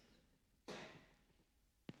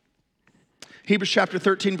 Hebrews chapter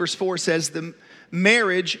 13 verse 4 says the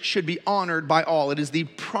marriage should be honored by all. It is the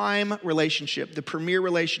prime relationship, the premier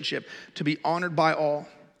relationship to be honored by all.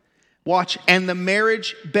 Watch, and the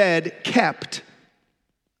marriage bed kept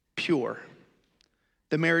pure.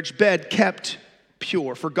 The marriage bed kept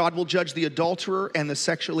pure, for God will judge the adulterer and the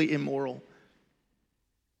sexually immoral.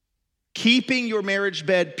 Keeping your marriage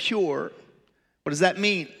bed pure, what does that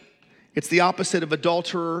mean? It's the opposite of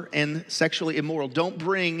adulterer and sexually immoral. Don't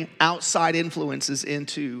bring outside influences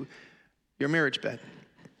into your marriage bed.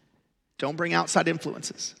 Don't bring outside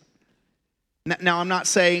influences. Now, I'm not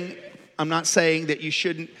saying that you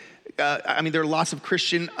shouldn't. There are lots of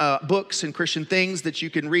Christian books and Christian things that you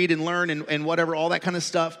can read and learn and whatever, all that kind of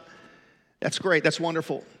stuff. That's great. That's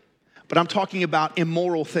wonderful. But I'm talking about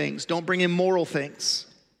immoral things. Don't bring immoral things.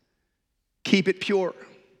 Keep it pure.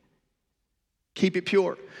 Keep it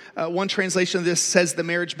pure. One translation of this says the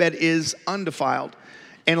marriage bed is undefiled.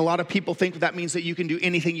 And a lot of people think that means that you can do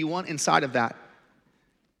anything you want inside of that.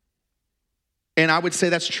 And I would say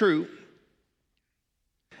that's true,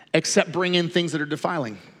 except bring in things that are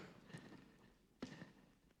defiling.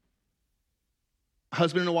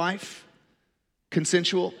 Husband and a wife,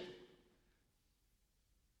 consensual,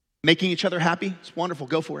 making each other happy. It's wonderful.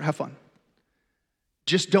 Go for it. Have fun.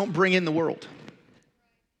 Just don't bring in the world.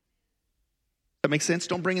 That makes sense?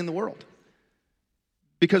 Don't bring in the world.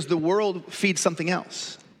 Because the world feeds something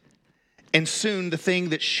else. And soon the thing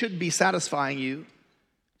that should be satisfying you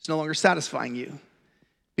is no longer satisfying you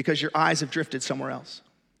because your eyes have drifted somewhere else.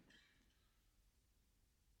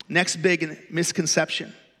 Next big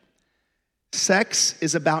misconception. Sex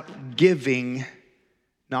is about giving,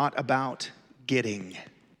 not about getting.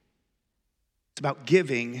 It's about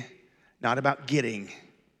giving, not about getting.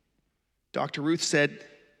 Dr. Ruth said,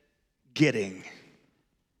 getting.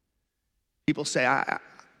 People say,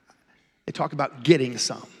 they talk about getting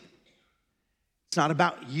some. It's not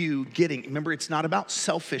about you getting. Remember, it's not about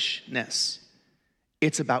selfishness.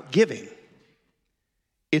 It's about giving.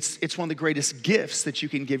 It's one of the greatest gifts that you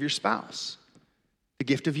can give your spouse. The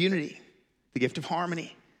gift of unity, the gift of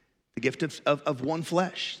harmony, the gift of one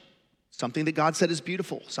flesh. Something that God said is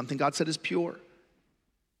beautiful, something God said is pure.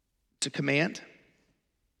 It's a command,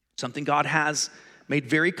 something God has made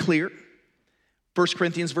very clear. 1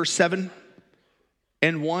 Corinthians verse 7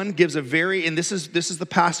 and 1 gives a very, and this is the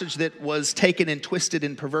passage that was taken and twisted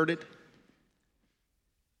and perverted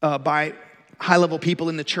by high-level people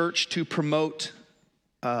in the church to promote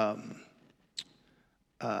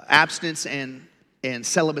abstinence and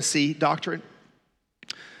celibacy doctrine.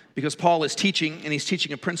 Because Paul is teaching, and he's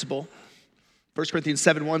teaching a principle. 1 Corinthians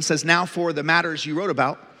 7:1 says, now for the matters you wrote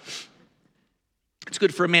about, it's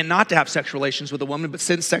good for a man not to have sexual relations with a woman, but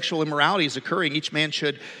since sexual immorality is occurring, each man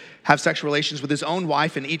should have sexual relations with his own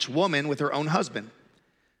wife and each woman with her own husband.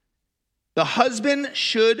 The husband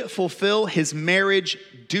should fulfill his marriage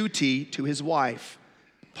duty to his wife.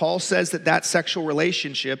 Paul says that sexual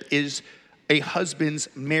relationship is a husband's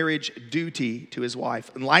marriage duty to his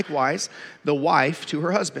wife. And likewise, the wife to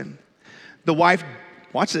her husband. The wife,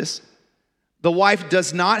 watch this, the wife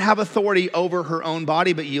does not have authority over her own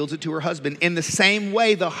body, but yields it to her husband. In the same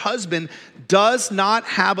way, the husband does not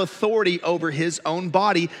have authority over his own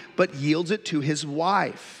body, but yields it to his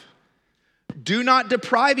wife. Do not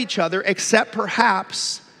deprive each other, except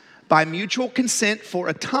perhaps by mutual consent for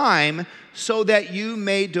a time, so that you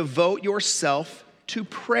may devote yourself to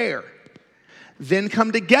prayer. Then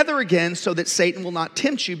come together again so that Satan will not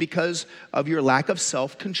tempt you because of your lack of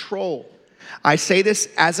self-control. I say this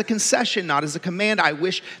as a concession, not as a command. I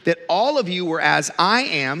wish that all of you were as I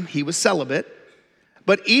am. He was celibate.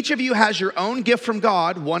 But each of you has your own gift from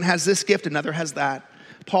God. One has this gift, another has that.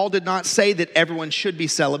 Paul did not say that everyone should be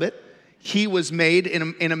celibate. He was made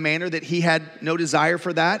in a manner that he had no desire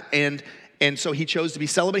for that, and so he chose to be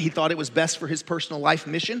celibate. He thought it was best for his personal life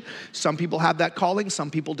mission. Some people have that calling,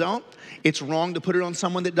 some people don't. It's wrong to put it on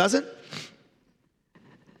someone that doesn't,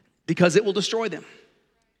 because it will destroy them.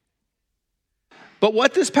 But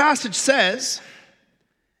what this passage says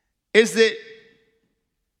is that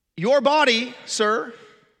your body, sir,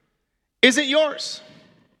 isn't yours.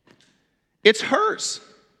 It's hers.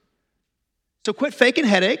 So quit faking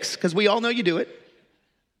headaches, because we all know you do it.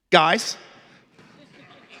 Guys.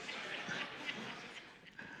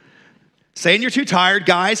 Saying you're too tired,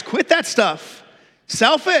 guys, quit that stuff.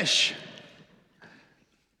 Selfish.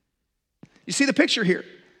 You see the picture here.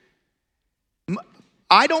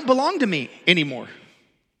 I don't belong to me anymore.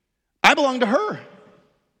 I belong to her.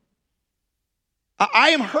 I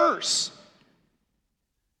am hers.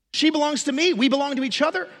 She belongs to me. We belong to each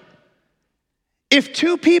other. If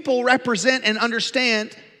two people represent and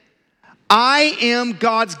understand, I am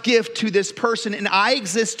God's gift to this person and I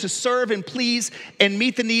exist to serve and please and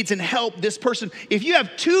meet the needs and help this person. If you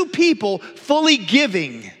have two people fully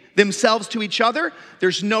giving themselves to each other,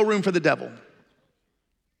 there's no room for the devil.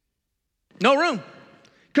 No room.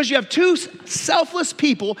 Because you have two selfless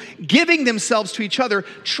people giving themselves to each other,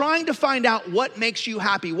 trying to find out what makes you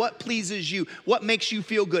happy, what pleases you, what makes you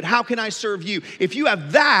feel good, how can I serve you? If you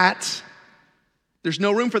have that, there's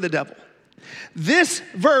no room for the devil. This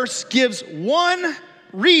verse gives one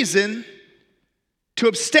reason to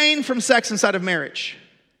abstain from sex inside of marriage: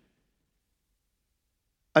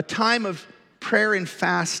 a time of prayer and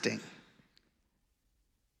fasting.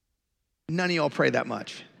 None of y'all pray that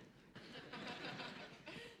much.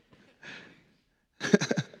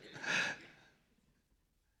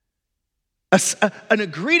 An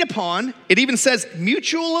agreed upon, it even says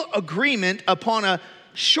mutual agreement upon a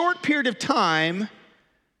short period of time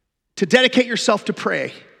to dedicate yourself to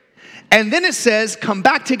pray. And then it says come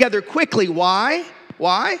back together quickly. Why?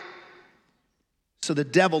 Why? So the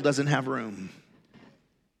devil doesn't have room.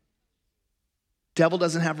 Devil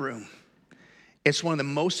doesn't have room. It's one of the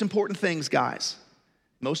most important things, guys,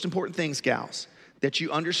 most important things, gals, that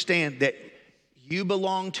you understand that you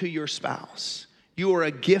belong to your spouse. You are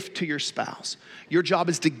a gift to your spouse. Your job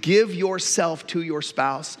is to give yourself to your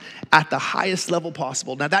spouse at the highest level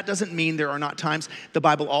possible. Now, that doesn't mean there are not times. The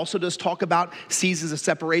Bible also does talk about seasons of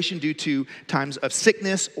separation due to times of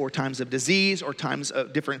sickness or times of disease or times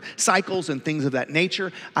of different cycles and things of that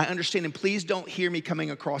nature. I understand, and please don't hear me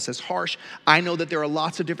coming across as harsh. I know that there are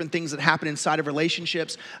lots of different things that happen inside of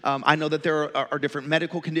relationships. I know that there are different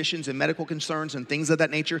medical conditions and medical concerns and things of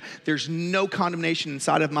that nature. There's no condemnation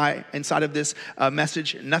inside of this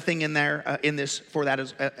message. Nothing in there in this for that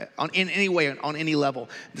is in any way, on any level.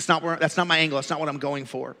 That's not my angle. That's not what I'm going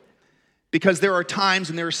for. Because there are times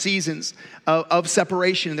and there are seasons of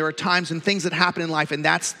separation. There are times and things that happen in life, and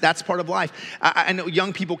that's part of life. I know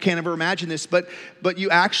young people can't ever imagine this, but you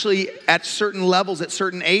actually, at certain levels, at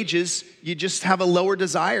certain ages, you just have a lower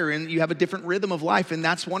desire and you have a different rhythm of life, and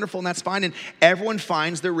that's wonderful and that's fine. And everyone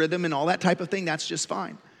finds their rhythm and all that type of thing. That's just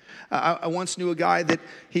fine. I once knew a guy that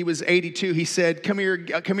he was 82. He said, come here,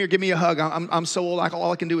 give me a hug. I'm so old,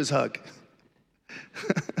 all I can do is hug.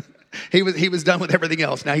 He was done with everything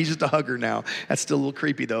else. Now he's just a hugger now. That's still a little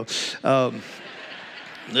creepy though.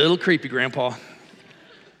 Little creepy, Grandpa.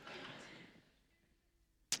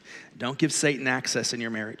 Don't give Satan access in your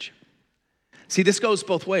marriage. See, this goes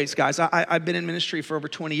both ways, guys. I've been in ministry for over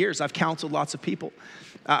 20 years. I've counseled lots of people.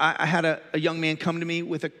 I had a young man come to me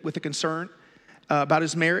with a concern about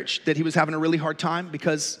his marriage, that he was having a really hard time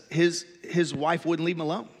because his wife wouldn't leave him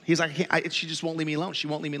alone. He's like, she just won't leave me alone. She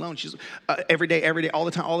won't leave me alone. She's every day, all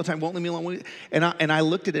the time, won't leave me alone. And I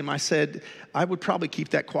looked at him. I said, I would probably keep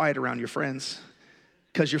that quiet around your friends,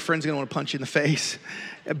 because your friend's going to want to punch you in the face.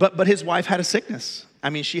 But his wife had a sickness. I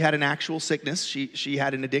mean, she had an actual sickness. She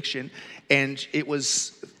had an addiction, and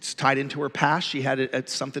it's tied into her past. She had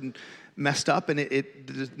something messed up, and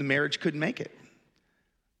the marriage couldn't make it.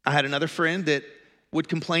 I had another friend that would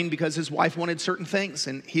complain because his wife wanted certain things,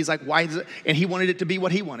 and he's like, why is it? And he wanted it to be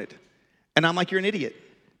what he wanted. And I'm like, you're an idiot.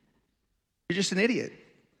 You're just an idiot.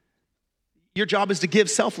 Your job is to give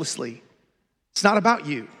selflessly. It's not about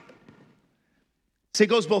you. See, it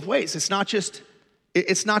goes both ways. It's not just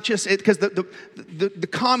because the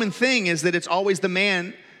common thing is that it's always the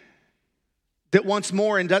man that wants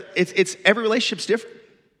more, and it's every relationship's different.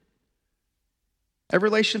 Every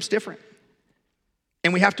relationship's different.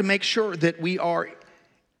 And we have to make sure that we are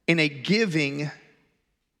in a giving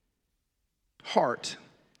heart.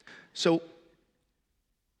 So,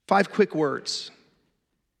 5 quick words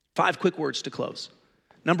to close.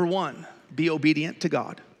 Number 1, be obedient to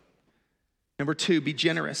God. Number 2, be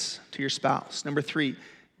generous to your spouse. Number 3,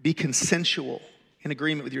 be consensual in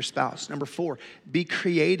agreement with your spouse. Number 4, be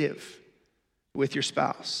creative with your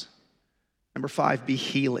spouse. Number 5, be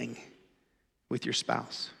healing with your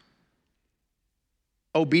spouse.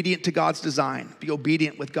 Obedient to God's design. Be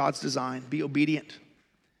obedient with God's design. Be obedient.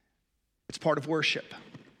 It's part of worship.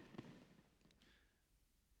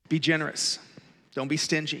 Be generous. Don't be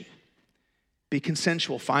stingy. Be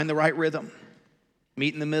consensual. Find the right rhythm.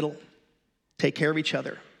 Meet in the middle. Take care of each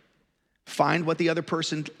other. Find what the other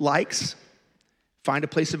person likes. Find a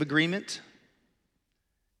place of agreement.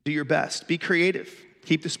 Do your best. Be creative.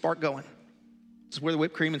 Keep the spark going. This is where the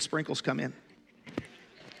whipped cream and sprinkles come in.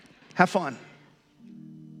 Have fun.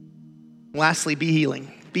 Lastly, be healing.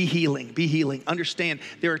 Be healing. Be healing. Understand,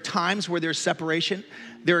 there are times where there's separation.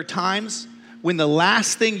 There are times when the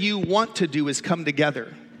last thing you want to do is come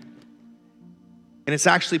together. And it's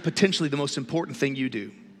actually potentially the most important thing you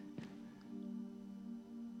do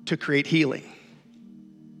to create healing,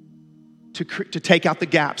 to take out the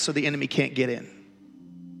gaps so the enemy can't get in.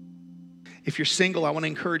 If you're single, I want to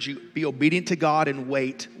encourage you, be obedient to God and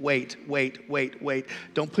wait.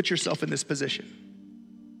 Don't put yourself in this position.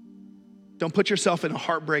 Don't put yourself in a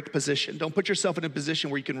heartbreak position. Don't put yourself in a position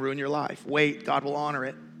where you can ruin your life. Wait, God will honor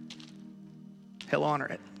it. He'll honor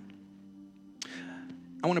it.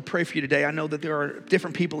 I want to pray for you today. I know that there are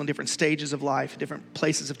different people in different stages of life, different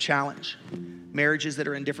places of challenge, marriages that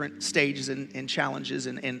are in different stages and challenges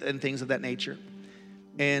and things of that nature.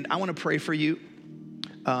 And I want to pray for you.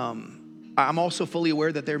 I'm also fully aware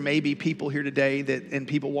that there may be people here today and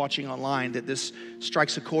people watching online that this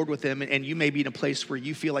strikes a chord with them, and you may be in a place where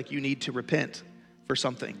you feel like you need to repent for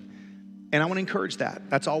something. And I want to encourage that.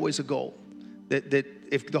 That's always a goal. That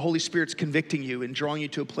if the Holy Spirit's convicting you and drawing you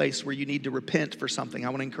to a place where you need to repent for something, I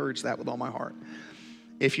want to encourage that with all my heart.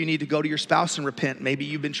 If you need to go to your spouse and repent, maybe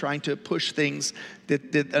you've been trying to push things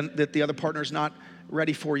that the other partner's not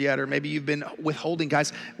ready for yet, or maybe you've been withholding.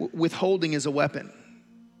 Guys, withholding is a weapon.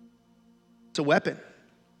 It's a weapon.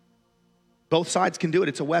 Both sides can do it.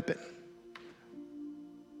 It's a weapon.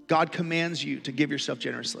 God commands you to give yourself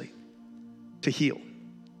generously, to heal,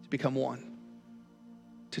 to become one,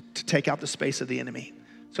 to take out the space of the enemy.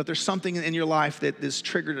 So if there's something in your life that has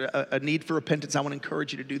triggered a need for repentance, I want to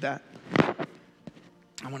encourage you to do that. I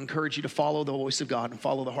want to encourage you to follow the voice of God and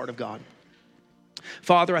follow the heart of God.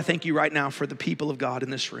 Father, I thank you right now for the people of God in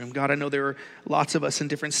this room. God, I know there are lots of us in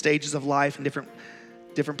different stages of life and different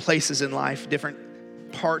places in life, different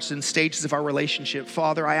parts and stages of our relationship.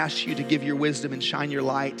 Father, I ask you to give your wisdom and shine your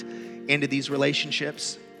light into these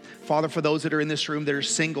relationships. Father, for those that are in this room that are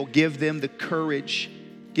single, give them the courage.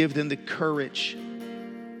 Give them the courage.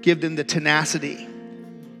 Give them the tenacity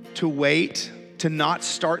to wait, to not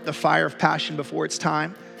start the fire of passion before it's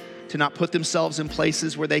time, to not put themselves in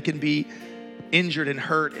places where they can be injured and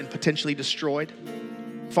hurt and potentially destroyed.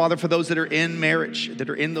 Father, for those that are in marriage, that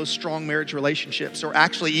are in those strong marriage relationships, or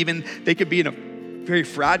actually even they could be in a very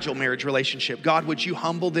fragile marriage relationship, God, would you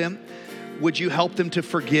humble them? Would you help them to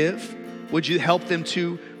forgive? Would you help them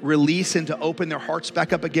to release and to open their hearts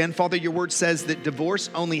back up again? Father, your word says that divorce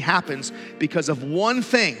only happens because of one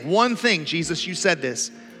thing. Jesus, you said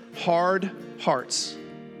this, hard hearts.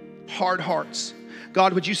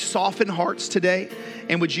 God, would you soften hearts today?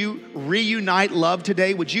 And would you reunite love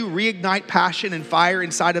today? Would you reignite passion and fire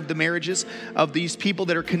inside of the marriages of these people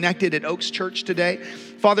that are connected at Oaks Church today?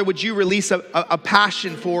 Father, would you release a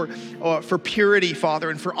passion for purity, Father,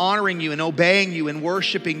 and for honoring you and obeying you and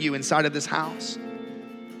worshiping you inside of this house?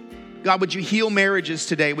 God, would you heal marriages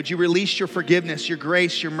today? Would you release your forgiveness, your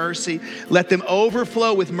grace, your mercy? Let them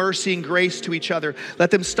overflow with mercy and grace to each other. Let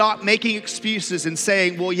them stop making excuses and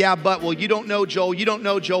saying, well, you don't know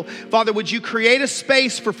Joel. Father, would you create a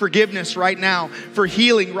space for forgiveness right now, for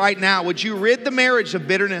healing right now? Would you rid the marriage of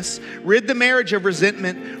bitterness, rid the marriage of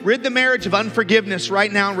resentment, rid the marriage of unforgiveness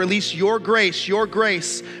right now, and release your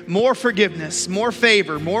grace, more forgiveness, more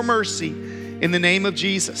favor, more mercy in the name of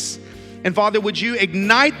Jesus. And Father, would you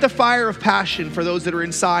ignite the fire of passion for those that are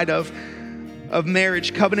inside of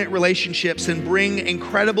marriage, covenant relationships, and bring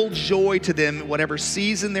incredible joy to them, whatever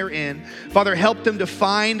season they're in. Father, help them to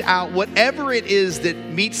find out whatever it is that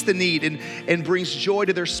meets the need and brings joy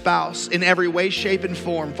to their spouse in every way, shape, and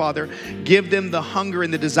form. Father, give them the hunger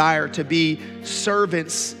and the desire to be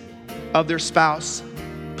servants of their spouse,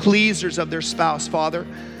 pleasers of their spouse, Father.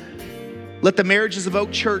 Let the marriages of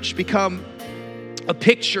Oak Church become a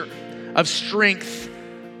picture of strength,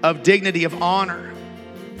 of dignity, of honor.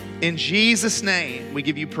 In Jesus' name, we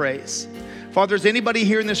give you praise. Father, is anybody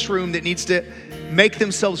here in this room that needs to make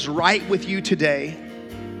themselves right with you today?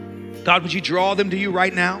 God, would you draw them to you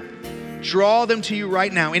right now? Draw them to you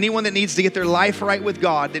right now. Anyone that needs to get their life right with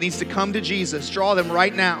God, that needs to come to Jesus, draw them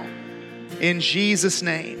right now. In Jesus'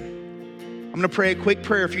 name. I'm going to pray a quick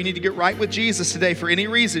prayer. If you need to get right with Jesus today for any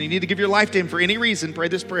reason, you need to give your life to him for any reason, pray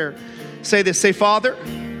this prayer. Say this, say, Father,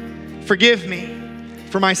 forgive me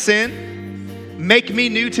for my sin. Make me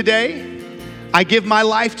new today. I give my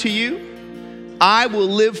life to you. I will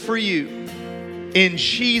live for you. In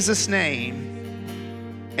Jesus'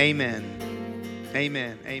 name, amen.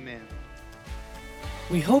 Amen. Amen.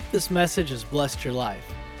 We hope this message has blessed your life.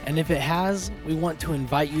 And if it has, we want to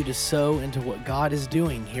invite you to sow into what God is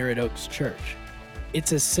doing here at Oaks Church.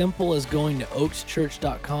 It's as simple as going to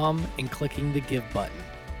oakschurch.com and clicking the Give button.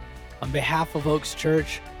 On behalf of Oaks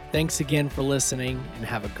Church, thanks again for listening and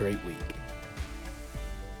have a great week.